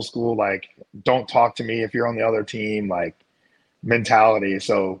that old school, like, don't talk to me if you're on the other team, like mentality.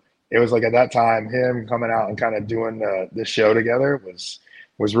 So it was like at that time, him coming out and kind of doing the show together was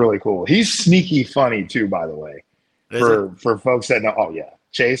really cool. He's sneaky funny too, by the way. For folks that know, oh yeah,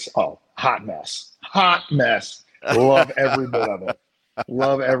 Chase, oh, hot mess. Love every bit of it.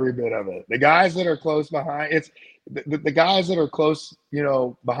 Love every bit of it. The guys that are close behind, it's the guys that are close, you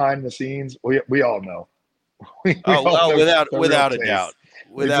know, behind the scenes. We all know. Without a doubt.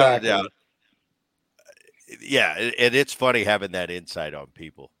 Yeah, and it's funny having that insight on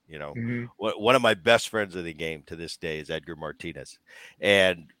people. You know, one of my best friends of the game to this day is Edgar Martinez,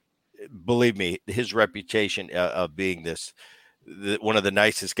 and believe me, his reputation of being one of the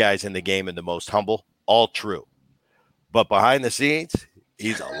nicest guys in the game and the most humble, all true. But behind the scenes,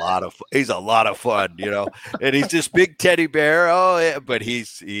 he's a lot of fun, you know. And he's this big teddy bear. Oh, yeah, but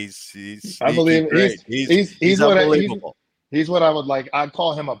he's I believe great. He's unbelievable. He's what I would like. I'd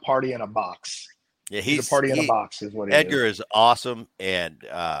call him a party in a box. Yeah, he's a party in a box is what he Edgar is awesome, and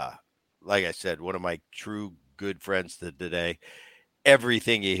like I said, one of my true good friends today.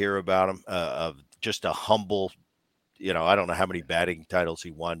 Everything you hear about him, of just a humble, you know, I don't know how many batting titles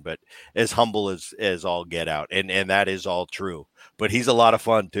he won, but as humble as all get out. And that is all true, but he's a lot of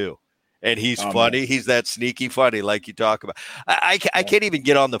fun too. And he's funny. Man. He's that sneaky funny, like you talk about. I can't even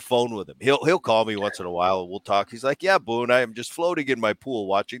get on the phone with him. He'll call me once in a while and we'll talk. He's like, yeah, Boone, I am just floating in my pool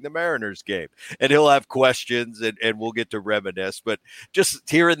watching the Mariners game. And he'll have questions and we'll get to reminisce, but just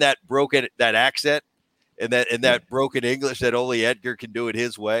hearing that accent, and that broken English that only Edgar can do it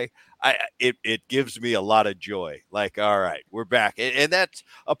his way, it gives me a lot of joy. Like, all right, we're back. And that's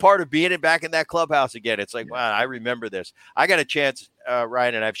a part of being back in that clubhouse again. It's like, wow, I remember this. I got a chance,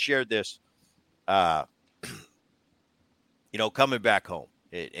 Ryan, and I've shared this, you know, coming back home.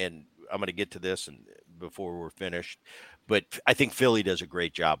 And I'm going to get to this and before we're finished. But I think Philly does a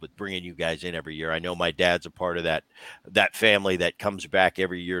great job with bringing you guys in every year. I know my dad's a part of that family that comes back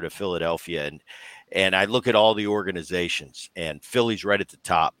every year to Philadelphia. And I look at all the organizations, and Philly's right at the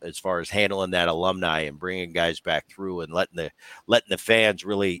top as far as handling that alumni and bringing guys back through and letting the fans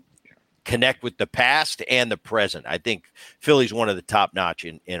really connect with the past and the present. I think Philly's one of the top notch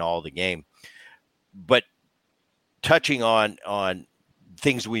in all the game. But touching on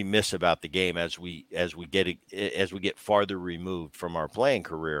things we miss about the game as we get farther removed from our playing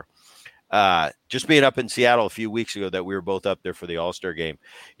career. Just being up in Seattle a few weeks ago that we were both up there for the All-Star game,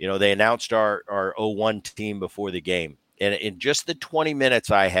 they announced our 0-1 team before the game. And in just the 20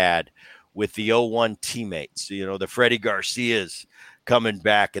 minutes I had with the 0-1 teammates, the Freddie Garcias coming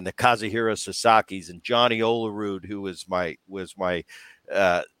back and the Kazuhiro Sasaki's and Johnny Olerud, who was my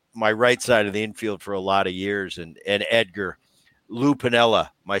right side of the infield for a lot of years, and Edgar, Lou Piniella,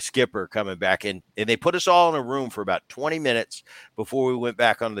 my skipper, coming back. And they put us all in a room for about 20 minutes before we went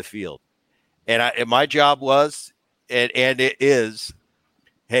back on the field. And my job was, and it is,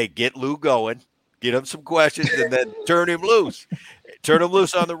 hey, get Lou going, get him some questions, and then turn him loose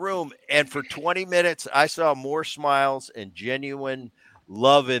on the room. And for 20 minutes, I saw more smiles and genuine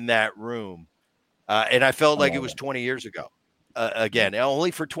love in that room. And I felt like it was 20 years ago. Again,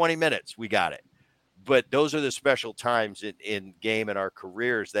 only for 20 minutes, we got it. But those are the special times in game in our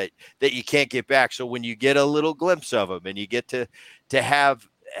careers that you can't get back. So when you get a little glimpse of them and you get to have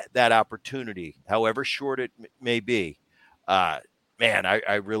that opportunity, however short it may be, man,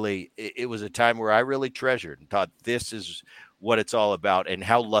 I really, it was a time where I really treasured and thought this is what it's all about. And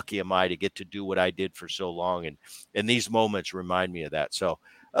how lucky am I to get to do what I did for so long. And these moments remind me of that. So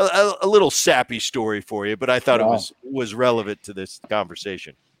a little sappy story for you, but I thought it was relevant to this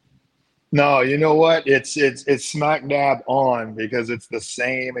conversation. No, you know what? It's smack dab on, because it's the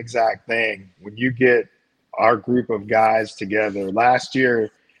same exact thing. When you get our group of guys together last year,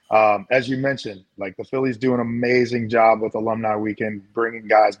 as you mentioned, like the Phillies do an amazing job with Alumni Weekend, bringing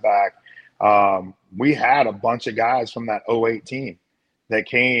guys back. We had a bunch of guys from that 08 team that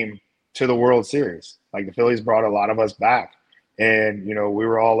came to the World Series. Like the Phillies brought a lot of us back, and we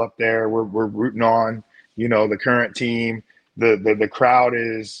were all up there. We're rooting on the current team. The crowd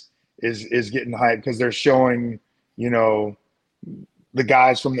is getting hyped because they're showing the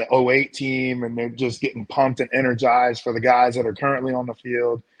guys from the 08 team, and they're just getting pumped and energized for the guys that are currently on the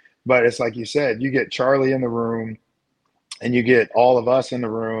field. But it's like you said, you get Charlie in the room and you get all of us in the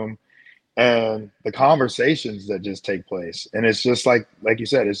room, and the conversations that just take place. And it's just like you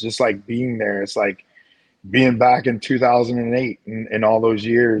said, it's just like being there. It's like being back in 2008 and all those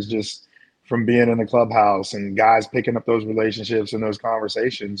years, just from being in the clubhouse and guys picking up those relationships and those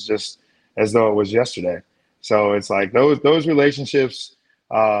conversations just as though it was yesterday. So it's like those relationships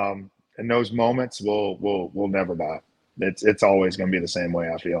and those moments will never die. It's always going to be the same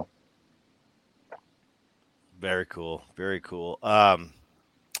way, I feel. Very cool. Very cool.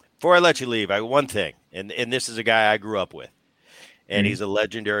 Before I let you leave, one thing, and this is a guy I grew up with, and he's a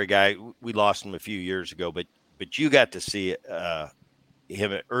legendary guy. We lost him a few years ago, but you got to see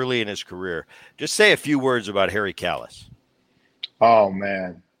him early in his career. Just say a few words about Harry Kalas. Oh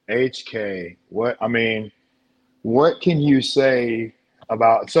man, HK. What can you say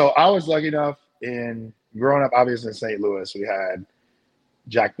about? So I was lucky enough in growing up, obviously in St. Louis, we had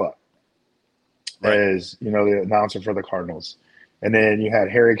Jack Buck as the announcer for the Cardinals, and then you had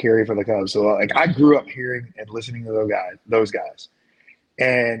Harry Carey for the Cubs. So like I grew up hearing and listening to those guys,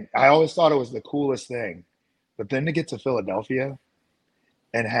 and I always thought it was the coolest thing. But then to get to Philadelphia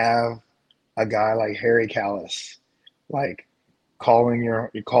and have a guy like Harry Kalas, like calling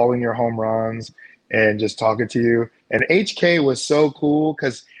your home runs and just talking to you. And HK was so cool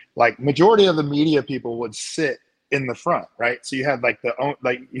because like majority of the media people would sit in the front, right? So you had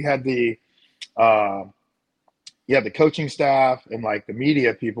the coaching staff and like the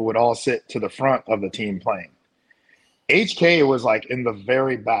media people would all sit to the front of the team playing. HK was like in the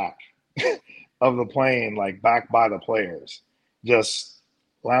very back of the plane, like back by the players, just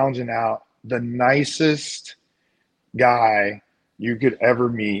lounging out. The nicest guy you could ever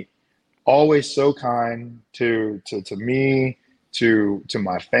meet. Always so kind to me, to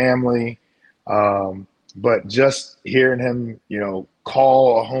my family. But just hearing him,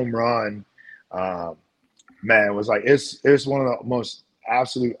 call a home run, man, it was like it's one of the most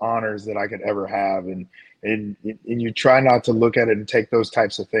absolute honors that I could ever have. And you try not to look at it and take those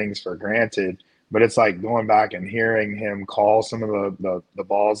types of things for granted. But it's like going back and hearing him call some of the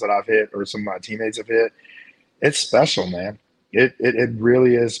balls that I've hit or some of my teammates have hit. It's special, man. It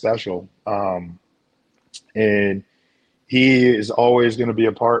really is special. And he is always going to be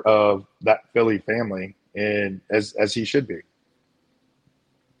a part of that Philly family, and as he should be.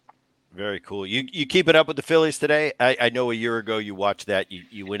 Very cool. You keep it up with the Phillies today? I know a year ago you watched that.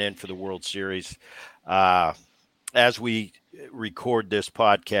 You went in for the World Series. As we record this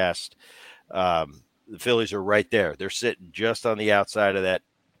podcast, the Phillies are right there. They're sitting just on the outside of that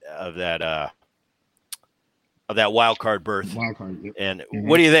wild card berth. Wild card, yep. And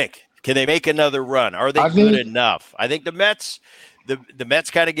what do you think? Can they make another run? Are they good enough? I think the Mets, the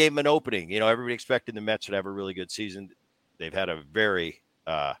Mets kind of gave them an opening. You know, everybody expected the Mets would have a really good season. They've had a very,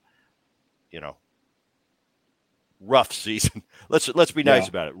 rough season. Let's be nice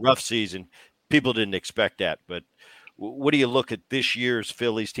about it. Rough season. People didn't expect that. But what do you look at this year's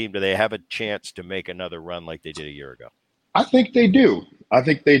Phillies team? Do they have a chance to make another run like they did a year ago? I think they do.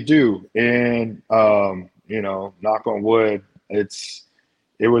 And, knock on wood,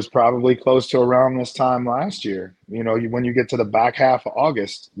 it was probably close to around this time last year. You know, when you get to the back half of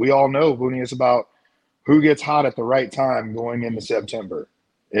August, we all know, Booney, it's about who gets hot at the right time going into September.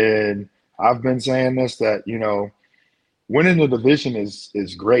 And I've been saying this, that, winning the division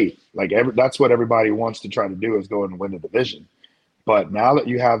is great. Like that's what everybody wants to try to do, is go and win the division. But now that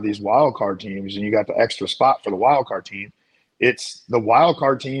you have these wild card teams and you got the extra spot for the wild card team, it's the wild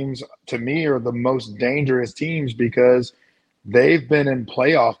card teams, to me, are the most dangerous teams because they've been in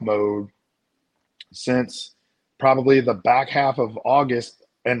playoff mode since probably the back half of August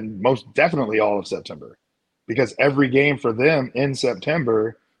and most definitely all of September, because every game for them in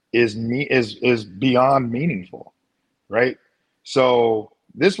September is beyond meaningful, right? So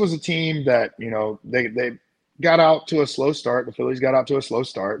this was a team that, they got out to a slow start. The Phillies got out to a slow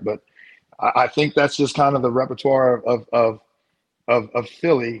start, but I think that's just kind of the repertoire of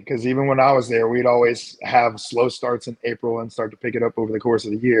Philly, because even when I was there, we'd always have slow starts in April and start to pick it up over the course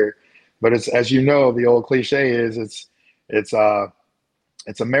of the year. But it's, as you know, the old cliche is it's a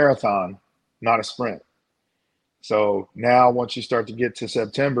marathon, not a sprint. So now once you start to get to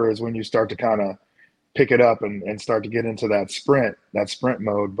September is when you start to kind of pick it up and start to get into that sprint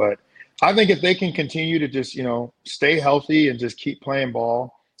mode. But I think if they can continue to just, stay healthy and just keep playing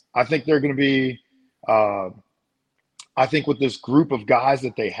ball, I think they're going to be I think with this group of guys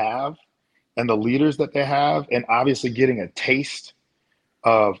that they have and the leaders that they have, and obviously getting a taste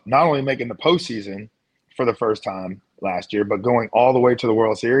of not only making the postseason for the first time last year, but going all the way to the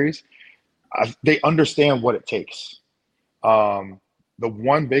World Series, they understand what it takes. The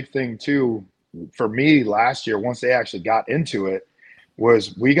one big thing, too, for me last year, once they actually got into it,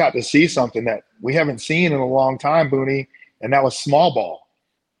 was we got to see something that we haven't seen in a long time, Booney, and that was small ball.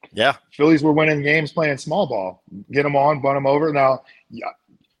 Yeah. Phillies were winning games playing small ball. Get them on, bunt them over. Now,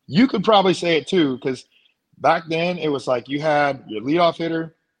 you could probably say it too, because back then it was like you had your leadoff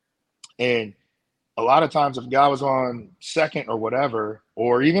hitter, and a lot of times if a guy was on second or whatever,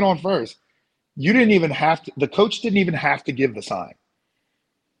 or even on first, you didn't even have to – the coach didn't even have to give the sign.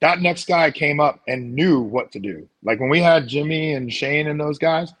 That next guy came up and knew what to do. Like when we had Jimmy and Shane and those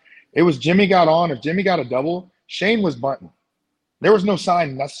guys, it was Jimmy got on. If Jimmy got a double, Shane was bunting. There was no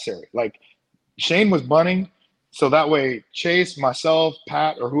sign necessary. Like Shane was bunting, so that way Chase, myself,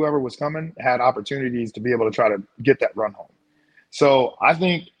 Pat, or whoever was coming had opportunities to be able to try to get that run home. So I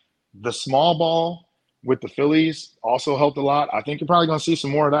think the small ball with the Phillies also helped a lot. I think you're probably going to see some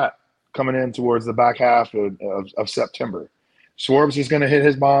more of that coming in towards the back half of September. Schwartz is going to hit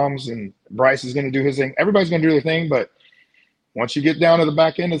his bombs, and Bryce is going to do his thing. Everybody's going to do their thing, but once you get down to the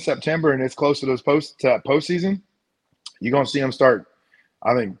back end of September and it's close to those postseason, you're going to see them start,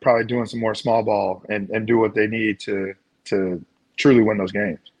 I think, probably doing some more small ball and do what they need to truly win those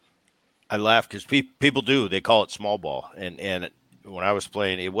games. I laugh because people do. They call it small ball. And when I was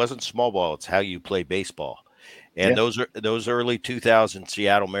playing, it wasn't small ball. It's how you play baseball. And those early 2000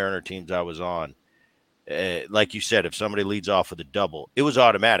 Seattle Mariner teams I was on, like you said, if somebody leads off with a double, it was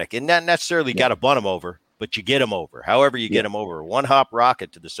automatic. And not necessarily got to bunt them over, but you get them over. However you get them over. One hop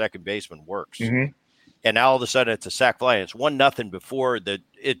rocket to the second baseman works. Mm-hmm. And now all of a sudden it's a sac fly. And it's 1-0 before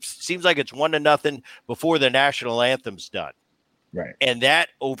it seems like it's 1-0 before the national anthem's done. Right. And that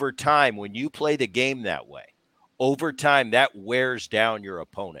over time, when you play the game that way, over time, that wears down your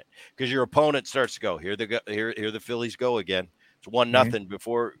opponent because your opponent starts to go, here the Phillies go again. It's 1-0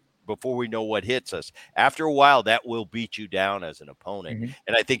 before we know what hits us. After a while, that will beat you down as an opponent. Mm-hmm.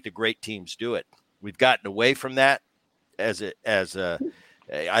 And I think the great teams do it. We've gotten away from that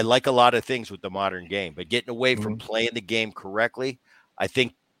I like a lot of things with the modern game, but getting away from playing the game correctly, I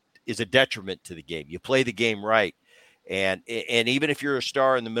think is a detriment to the game. You play the game right. And even if you're a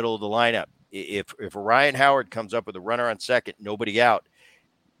star in the middle of the lineup, if Ryan Howard comes up with a runner on second, nobody out,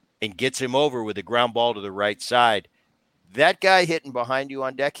 and gets him over with a ground ball to the right side, that guy hitting behind you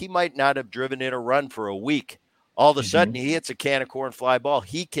on deck, he might not have driven in a run for a week. All of a sudden, he hits a can of corn fly ball.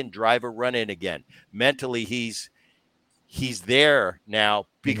 He can drive a run in again. Mentally, he's there now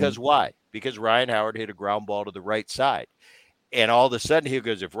because why? Because Ryan Howard hit a ground ball to the right side. And all of a sudden he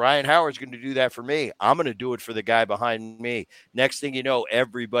goes, if Ryan Howard's going to do that for me, I'm going to do it for the guy behind me. Next thing you know,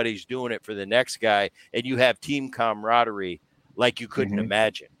 everybody's doing it for the next guy. And you have team camaraderie like you couldn't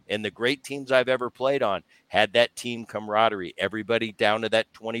imagine. And the great teams I've ever played on had that team camaraderie. Everybody down to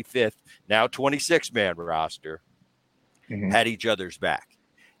that 25th, now 26-man roster had each other's back.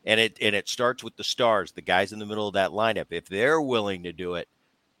 And it starts with the stars, the guys in the middle of that lineup. If they're willing to do it,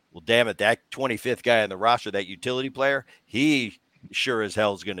 well, damn it, that 25th guy on the roster, that utility player, he sure as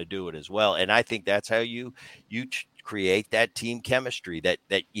hell is going to do it as well. And I think that's how you create that team chemistry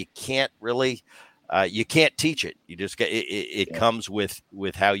that you can't really you can't teach it. You just get it comes with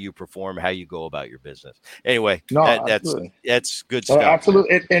how you perform, how you go about your business. Anyway, that's good stuff.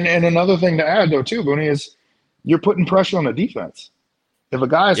 Absolutely. And another thing to add though too, Booney, is you're putting pressure on the defense. If a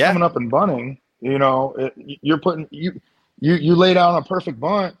guy is coming up and bunting, you're putting you lay down a perfect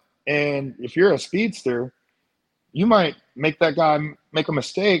bunt, and if you're a speedster, you might make that guy make a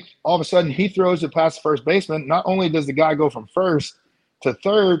mistake. All of a sudden, he throws it past the first baseman. Not only does the guy go from first to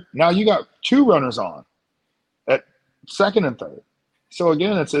third, now you got two runners on at second and third. So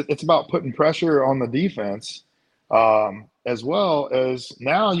again, it's about putting pressure on the defense, as well as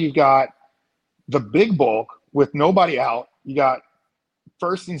now you've got the big bulk with nobody out. You got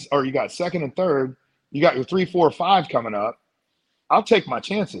you got second and third. You got your 3, 4, 5 coming up. I'll take my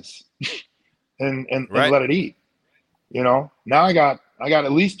chances and let it eat. Now I got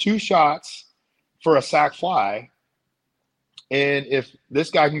at least 2 shots for a sac fly. And if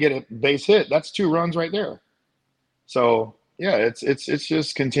this guy can get a base hit, that's 2 runs right there. So yeah, it's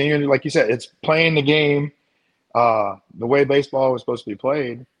just continuing, like you said, it's playing the game the way baseball was supposed to be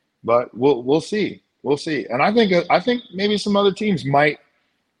played. But we'll see. We'll see. And I think maybe some other teams might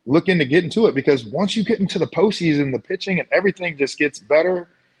look into getting to it, because once you get into the postseason, the pitching and everything just gets better.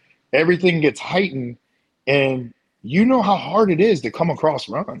 Everything gets heightened, and you know how hard it is to come across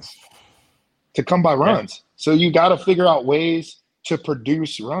runs, to come by runs. Yeah. So you got to figure out ways to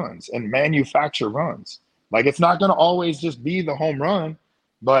produce runs and manufacture runs. Like, it's not going to always just be the home run,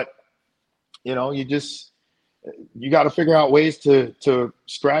 but you got to figure out ways to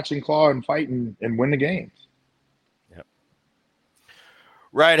scratch and claw and fight and win the games.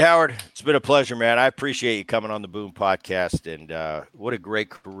 Right, Howard, it's been a pleasure, man. I appreciate you coming on the Boom Podcast, and what a great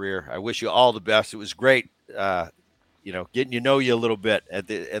career. I wish you all the best. It was great, getting to know you a little bit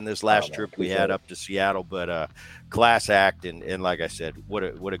in this last trip we had up to Seattle, but class act, and like I said, what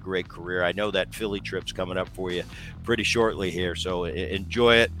a great career. I know that Philly trip's coming up for you pretty shortly here, so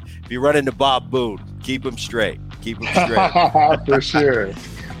enjoy it. If you run into Bob Boone, keep him straight. Keep him straight. For sure.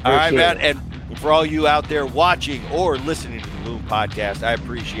 All right, man, and for all you out there watching or listening to the Boom Podcast, I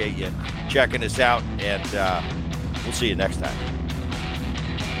appreciate you checking us out, and we'll see you next time.